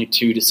 there are only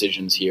 2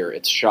 decisions here.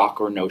 It's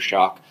shock or no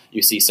shock.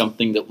 You see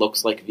something that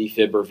looks like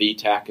VFib or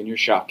VTAC and you're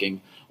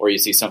shocking, or you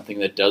see something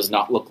that does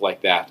not look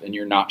like that and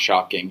you're not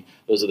shocking.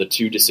 Those are the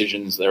 2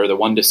 decisions, or the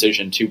 1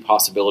 decision, 2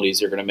 possibilities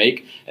you're going to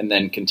make, and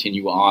then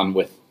continue on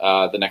with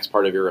the next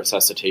part of your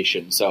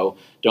resuscitation. So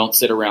don't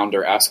sit around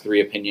or ask 3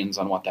 opinions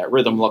on what that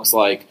rhythm looks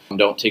like.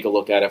 Don't take a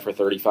look at it for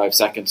 35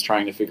 seconds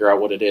trying to figure out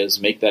what it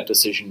is. Make that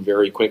decision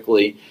very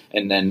quickly,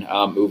 and then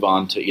move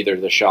on to either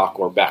the shock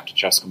or back to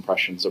chest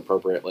compressions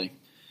appropriately.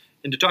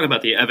 And to talk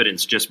about the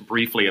evidence just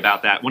briefly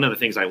about that, one of the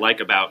things I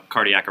like about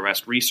cardiac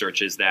arrest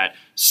research is that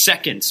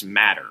seconds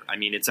matter. I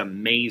mean, it's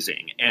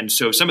amazing. And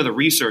so some of the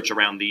research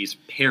around these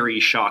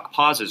peri-shock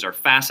pauses are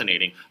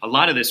fascinating. A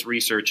lot of this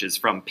research is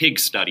from pig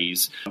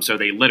studies. So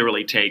they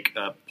literally take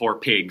poor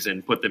pigs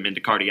and put them into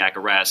cardiac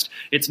arrest.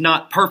 It's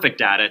not perfect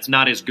data. It's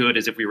not as good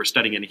as if we were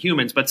studying in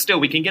humans, but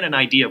still we can get an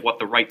idea of what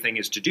the right thing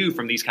is to do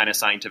from these kind of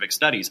scientific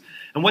studies.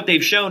 And what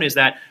they've shown is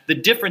that the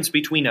difference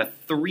between a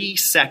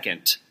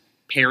 3-second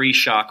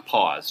peri-shock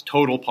pause,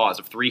 total pause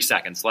of 3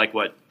 seconds, like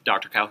what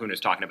Dr. Calhoun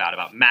is talking about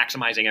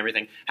maximizing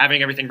everything,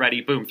 having everything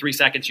ready, boom, 3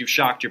 seconds, you've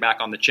shocked, you're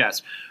back on the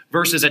chest,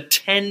 versus a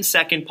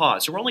 10-second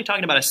pause. So we're only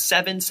talking about a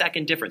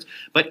 7-second difference.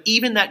 But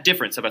even that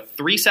difference of a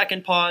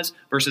 3-second pause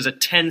versus a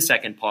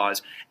 10-second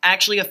pause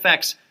actually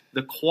affects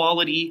the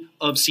quality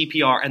of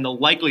CPR and the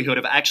likelihood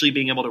of actually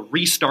being able to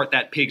restart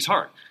that pig's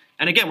heart.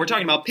 And again, we're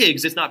talking about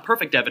pigs. It's not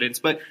perfect evidence,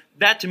 but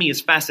that to me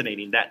is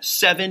fascinating. That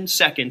 7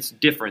 seconds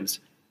difference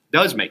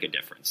does make a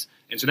difference.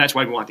 And so that's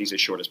why we want these as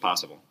short as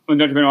possible. Well,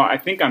 Dr. Benoit, I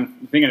think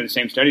I'm thinking of the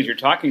same studies you're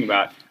talking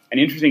about. An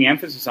interesting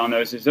emphasis on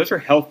those is those are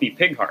healthy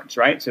pig hearts,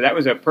 right? So that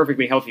was a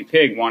perfectly healthy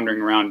pig wandering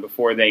around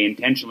before they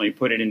intentionally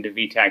put it into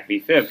VTAC,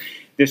 VFib.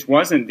 This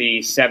wasn't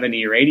the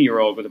 70 or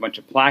 80-year-old with a bunch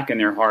of plaque in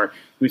their heart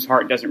whose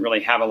heart doesn't really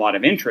have a lot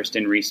of interest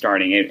in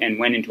restarting it and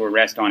went into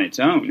arrest on its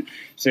own.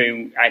 So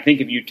I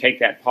think if you take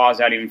that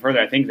pause out even further,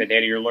 I think the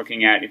data you're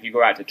looking at, if you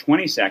go out to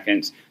 20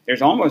 seconds,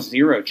 there's almost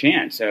zero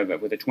chance of,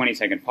 with a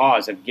 20-second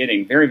pause, of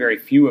getting very, very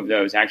few of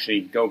those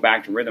actually go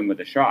back to rhythm with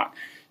the shock.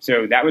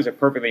 So that was a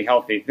perfectly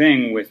healthy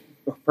thing with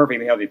a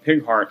perfectly healthy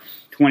pig heart,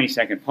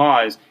 20-second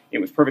pause. It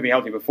was perfectly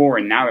healthy before,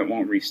 and now it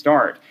won't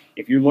restart.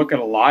 If you look at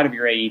a lot of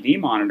your AED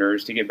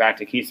monitors, to get back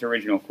to Keith's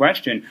original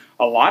question,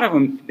 a lot of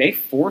them, they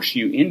force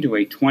you into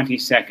a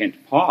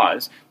 20-second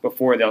pause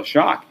before they'll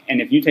shock. And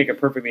if you take a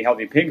perfectly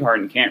healthy pig heart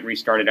and can't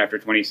restart it after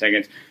 20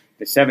 seconds,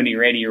 the 70 or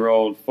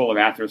 80-year-old full of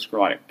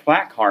atherosclerotic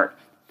plaque heart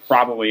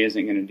probably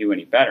isn't going to do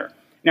any better.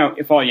 Now,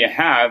 if all you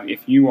have,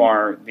 if you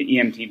are the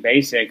EMT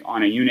basic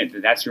on a unit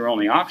that's your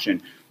only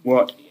option,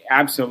 well,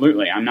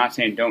 absolutely. I'm not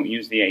saying don't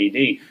use the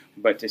AED,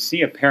 but to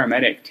see a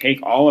paramedic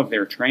take all of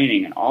their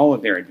training and all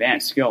of their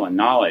advanced skill and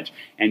knowledge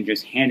and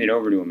just hand it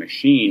over to a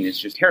machine is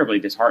just terribly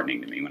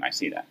disheartening to me when I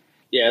see that.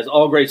 Yeah, it's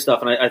all great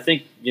stuff, and I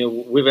think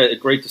we've had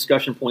great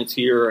discussion points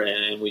here,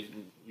 and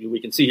we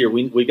can see here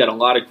we've got a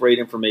lot of great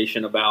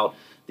information about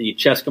the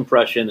chest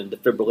compression and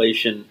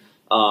defibrillation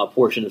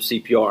portion of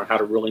CPR and how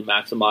to really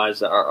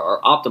maximize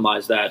or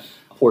optimize that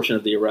portion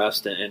of the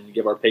arrest and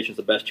give our patients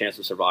the best chance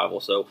of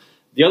survival. So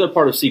the other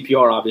part of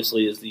CPR,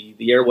 obviously, is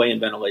the airway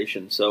and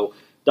ventilation. So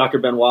Dr.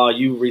 Benoit,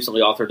 you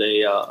recently authored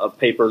a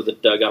paper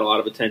that got a lot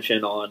of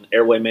attention on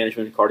airway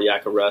management and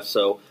cardiac arrest.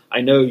 So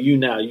I know you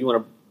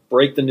want to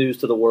break the news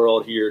to the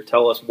world here.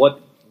 Tell us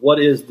what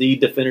is the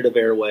definitive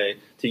airway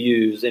to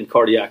use in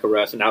cardiac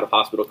arrest and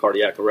out-of-hospital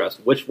cardiac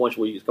arrest? Which one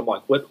should we use? Come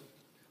on, quit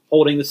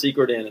holding the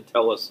secret in and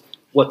tell us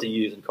what to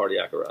use in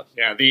cardiac arrest.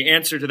 Yeah, the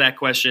answer to that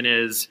question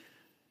is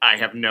I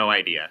have no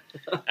idea.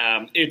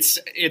 It's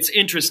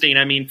interesting.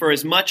 I mean, for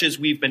as much as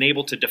we've been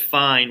able to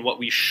define what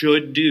we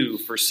should do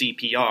for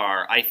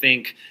CPR, I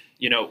think,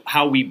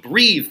 how we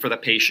breathe for the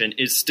patient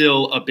is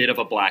still a bit of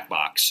a black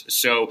box.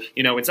 So,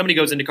 when somebody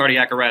goes into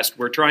cardiac arrest,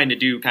 we're trying to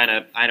do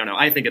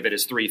I think of it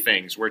as three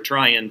things. We're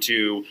trying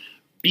to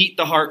beat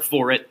the heart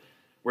for it.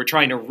 We're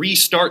trying to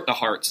restart the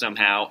heart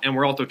somehow, and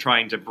we're also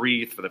trying to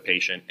breathe for the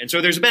patient. And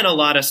so there's been a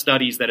lot of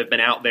studies that have been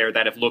out there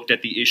that have looked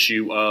at the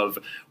issue of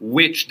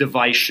which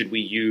device should we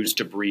use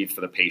to breathe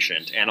for the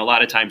patient. And a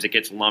lot of times it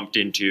gets lumped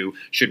into,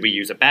 should we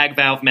use a bag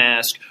valve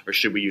mask, or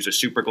should we use a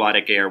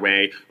supraglottic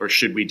airway, or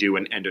should we do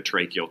an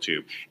endotracheal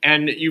tube?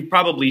 And you've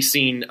probably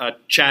seen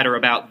chatter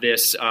about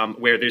this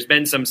where there's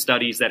been some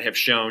studies that have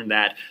shown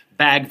that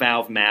bag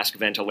valve mask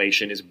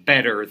ventilation is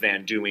better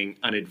than doing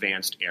an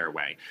advanced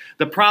airway.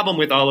 The problem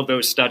with all of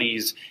those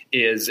studies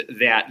is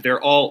that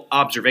they're all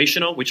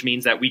observational, which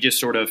means that we just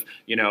sort of,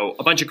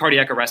 a bunch of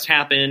cardiac arrests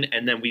happen,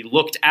 and then we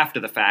looked after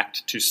the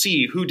fact to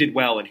see who did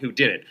well and who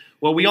didn't.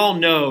 Well, we all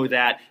know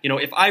that,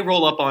 if I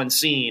roll up on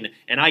scene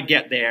and I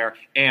get there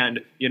and,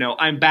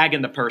 I'm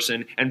bagging the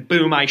person and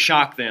boom, I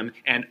shock them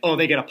and,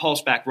 they get a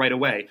pulse back right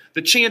away,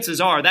 the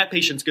chances are that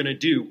patient's going to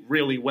do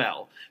really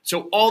well.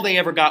 So all they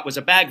ever got was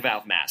a bag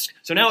valve mask.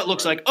 So now it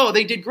looks like,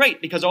 they did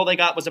great because all they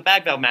got was a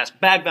bag valve mask.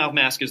 Bag valve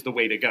mask is the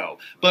way to go.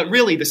 But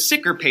really, the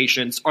sicker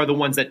patients are the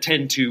ones that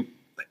tend to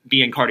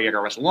be in cardiac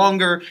arrest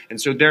longer, and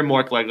so they're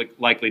more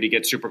likely to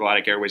get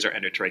supraglottic airways or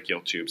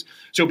endotracheal tubes.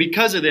 So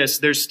because of this,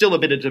 there's still a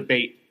bit of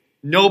debate.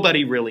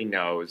 Nobody really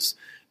knows.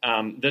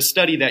 The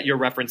study that you're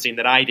referencing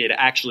that I did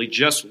actually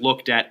just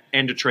looked at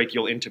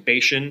endotracheal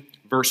intubation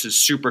versus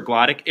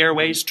supraglottic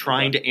airways,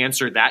 trying to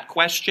answer that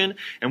question.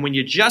 And when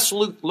you just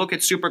look at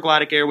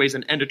supraglottic airways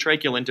and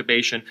endotracheal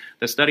intubation,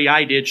 the study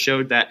I did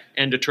showed that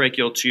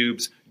endotracheal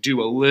tubes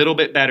do a little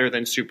bit better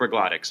than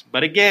supraglottics.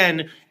 But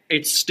again,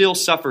 it still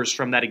suffers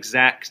from that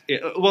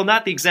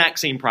not the exact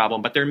same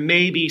problem, but there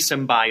may be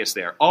some bias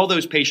there. All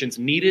those patients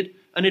needed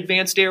an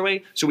advanced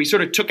airway. So we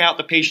sort of took out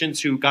the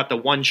patients who got the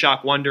one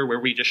shock wonder where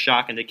we just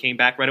shock and they came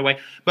back right away.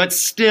 But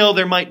still,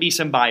 there might be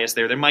some bias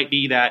there. There might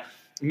be that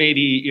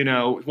maybe,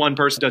 one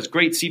person does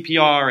great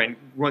CPR and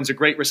runs a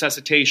great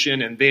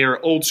resuscitation and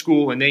they're old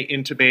school and they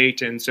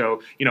intubate. And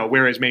so,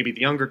 whereas maybe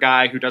the younger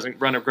guy who doesn't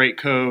run a great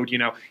code,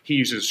 he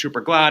uses a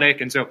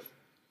supraglottic. And so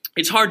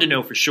it's hard to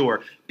know for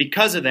sure.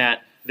 Because of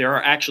that, there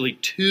are actually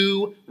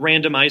 2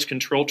 randomized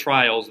control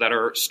trials that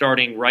are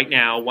starting right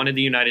now, one in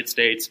the United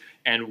States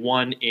and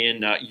one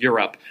in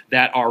Europe,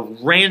 that are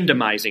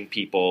randomizing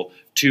people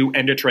to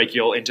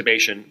endotracheal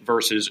intubation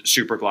versus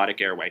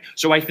supraglottic airway.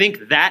 So I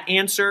think that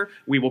answer,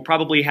 we will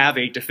probably have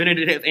a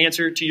definitive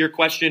answer to your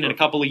question in a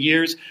couple of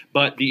years,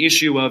 but the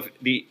issue of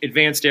the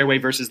advanced airway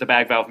versus the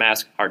bag valve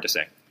mask, hard to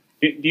say.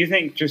 Do you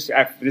think, this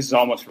is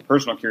almost for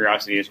personal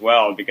curiosity as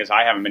well, because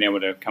I haven't been able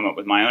to come up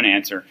with my own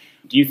answer,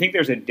 do you think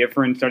there's a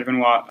difference, Dr.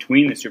 Benoit,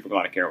 between the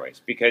supraglottic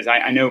airways? Because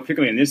I know,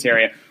 particularly in this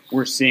area,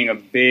 we're seeing a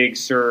big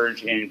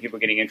surge in people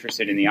getting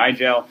interested in the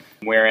iGel,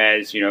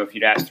 whereas, if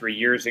you'd asked 3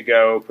 years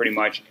ago, pretty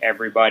much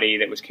everybody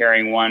that was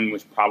carrying one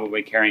was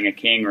probably carrying a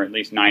King, or at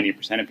least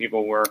 90% of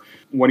people were.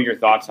 What are your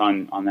thoughts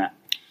on that?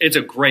 It's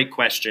a great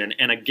question.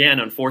 And again,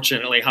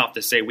 unfortunately, I have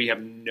to say we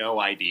have no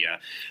idea.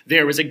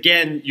 There was,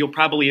 again, you'll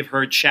probably have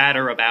heard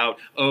chatter about,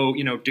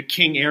 do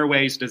King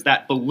Airways, does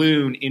that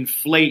balloon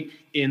inflate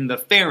in the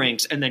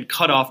pharynx and then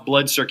cut off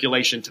blood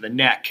circulation to the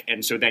neck,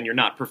 and so then you're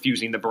not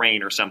perfusing the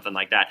brain or something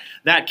like that.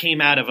 That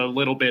came out of a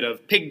little bit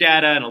of pig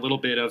data and a little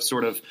bit of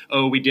sort of,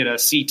 we did a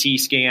CT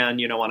scan,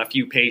 on a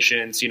few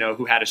patients,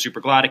 who had a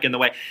supraglottic in the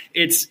way.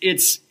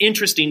 It's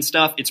interesting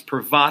stuff. It's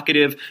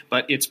provocative,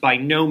 but it's by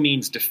no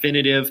means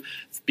definitive.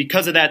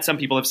 Because of that, some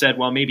people have said,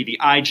 well, maybe the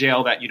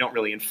iGel that you don't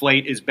really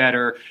inflate is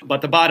better.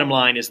 But the bottom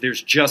line is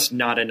there's just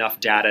not enough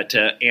data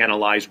to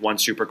analyze one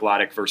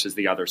supraglottic versus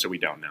the other, so we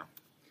don't know.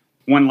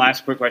 One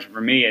last quick question for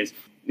me is,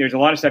 there's a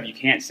lot of stuff you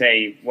can't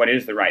say what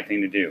is the right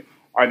thing to do.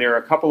 Are there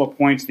a couple of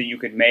points that you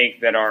could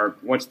make that are,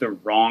 what's the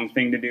wrong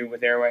thing to do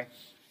with airway?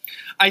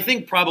 I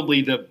think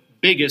probably the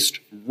biggest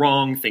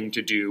wrong thing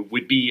to do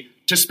would be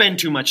to spend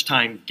too much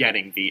time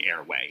getting the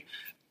airway.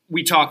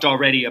 We talked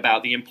already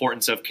about the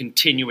importance of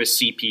continuous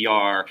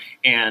CPR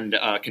and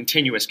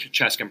continuous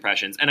chest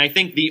compressions. And I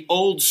think the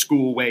old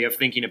school way of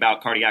thinking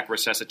about cardiac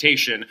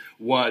resuscitation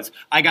was,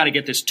 I got to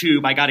get this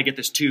tube, I got to get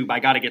this tube, I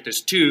got to get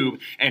this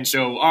tube. And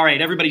so, all right,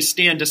 everybody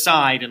stand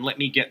aside and let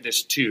me get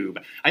this tube.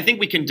 I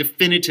think we can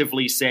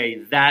definitively say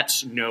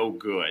that's no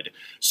good.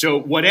 So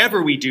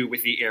whatever we do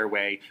with the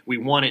airway, we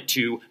want it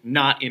to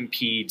not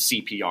impede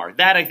CPR.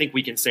 That I think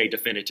we can say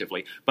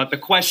definitively. But the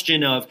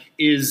question of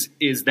is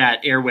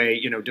that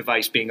airway,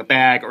 device being a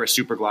bag or a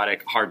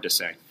supraglottic, hard to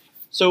say.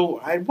 So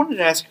I wanted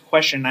to ask a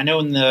question. I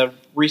know in the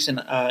recent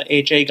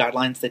AHA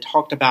guidelines, they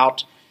talked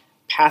about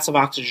passive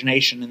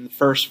oxygenation in the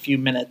first few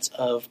minutes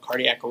of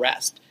cardiac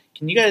arrest.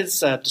 Can you guys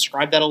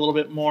describe that a little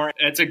bit more?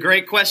 That's a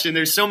great question.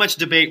 There's so much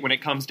debate when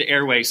it comes to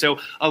airway. So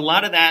a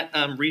lot of that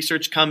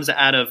research comes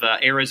out of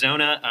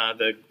Arizona.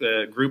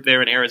 The group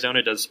there in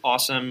Arizona does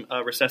awesome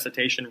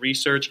resuscitation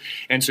research.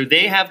 And so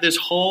they have this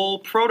whole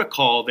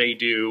protocol they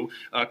do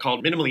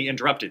called minimally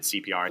interrupted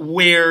CPR,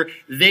 where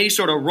they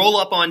sort of roll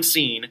up on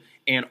scene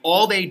and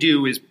all they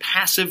do is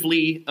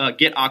passively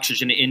get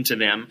oxygen into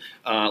them,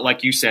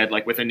 like you said,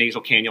 like with a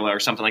nasal cannula or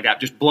something like that,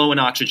 just blowing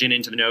oxygen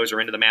into the nose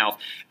or into the mouth.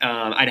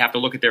 I'd have to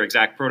look at their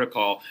exact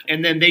protocol.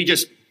 And then they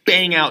just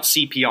bang out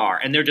CPR.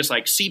 And they're just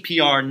like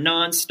CPR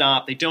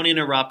nonstop. They don't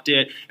interrupt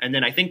it. And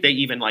then I think they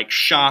even like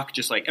shock,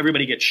 just like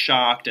everybody gets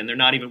shocked, and they're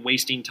not even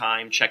wasting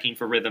time checking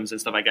for rhythms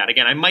and stuff like that.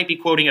 Again, I might be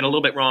quoting it a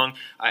little bit wrong.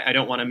 I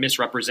don't want to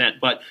misrepresent.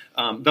 But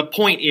the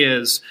point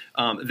is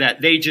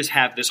that they just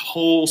have this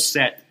whole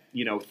set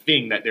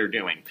thing that they're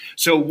doing.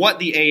 So what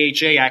the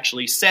AHA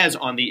actually says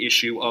on the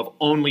issue of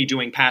only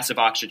doing passive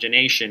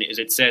oxygenation is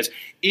it says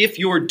if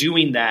you're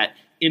doing that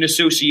in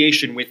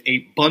association with a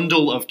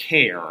bundle of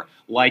care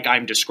like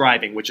I'm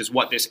describing, which is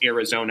what this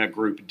Arizona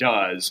group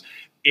does,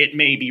 it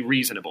may be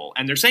reasonable.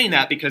 And they're saying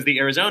that because the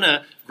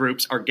Arizona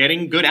groups are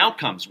getting good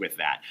outcomes with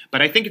that.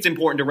 But I think it's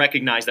important to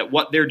recognize that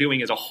what they're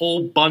doing is a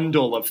whole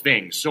bundle of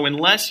things. So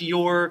unless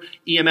your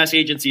EMS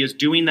agency is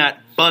doing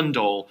that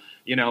bundle,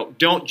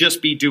 don't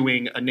just be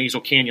doing a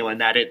nasal cannula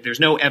and there's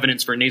no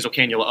evidence for a nasal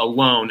cannula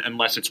alone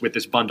unless it's with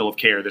this bundle of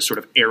care, this sort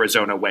of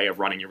Arizona way of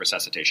running your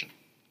resuscitation.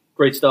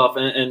 Great stuff.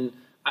 And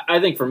I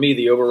think for me,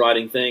 the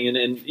overriding thing, and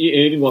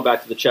even going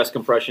back to the chest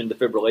compression,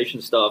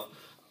 defibrillation stuff,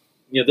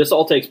 this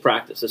all takes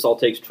practice. This all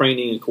takes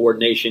training and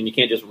coordination. You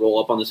can't just roll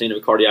up on the scene of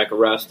a cardiac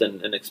arrest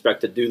and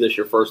expect to do this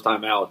your first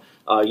time out.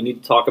 You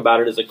need to talk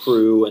about it as a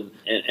crew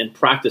and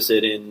practice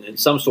it in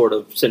some sort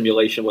of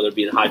simulation, whether it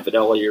be in high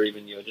fidelity or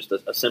even just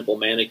a simple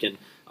mannequin.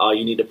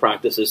 You need to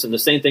practice this. And the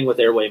same thing with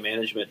airway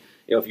management.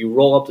 If you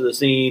roll up to the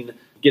scene,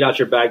 get out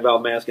your bag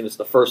valve mask, and it's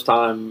the first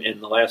time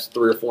in the last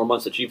 3 or 4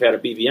 months that you've had a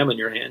BVM in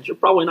your hands, you're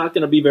probably not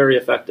going to be very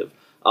effective.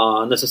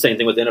 And that's the same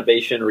thing with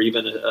intubation or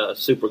even a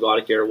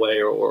supraglottic airway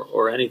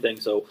or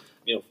anything. So,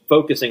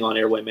 focusing on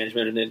airway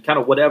management and then kind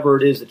of whatever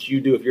it is that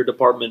you do, if your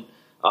department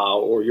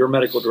or your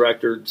medical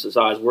director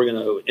decides we're going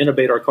to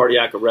intubate our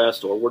cardiac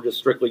arrest, or we're just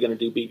strictly going to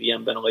do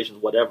BVM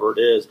ventilations, whatever it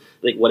is.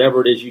 I think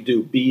whatever it is you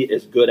do, be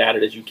as good at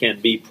it as you can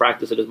be,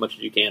 practice it as much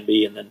as you can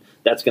be, and then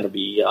that's going to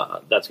be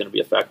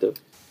effective.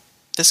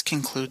 This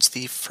concludes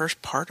the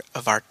first part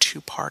of our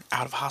 2-part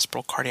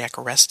out-of-hospital cardiac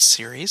arrest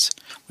series.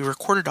 We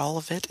recorded all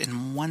of it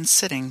in one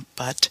sitting,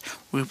 but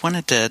we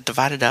wanted to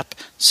divide it up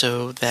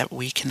so that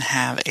we can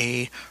have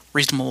a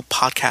reasonable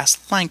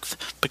podcast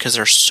length because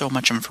there's so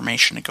much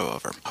information to go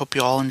over. Hope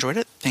you all enjoyed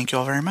it. Thank you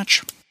all very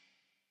much.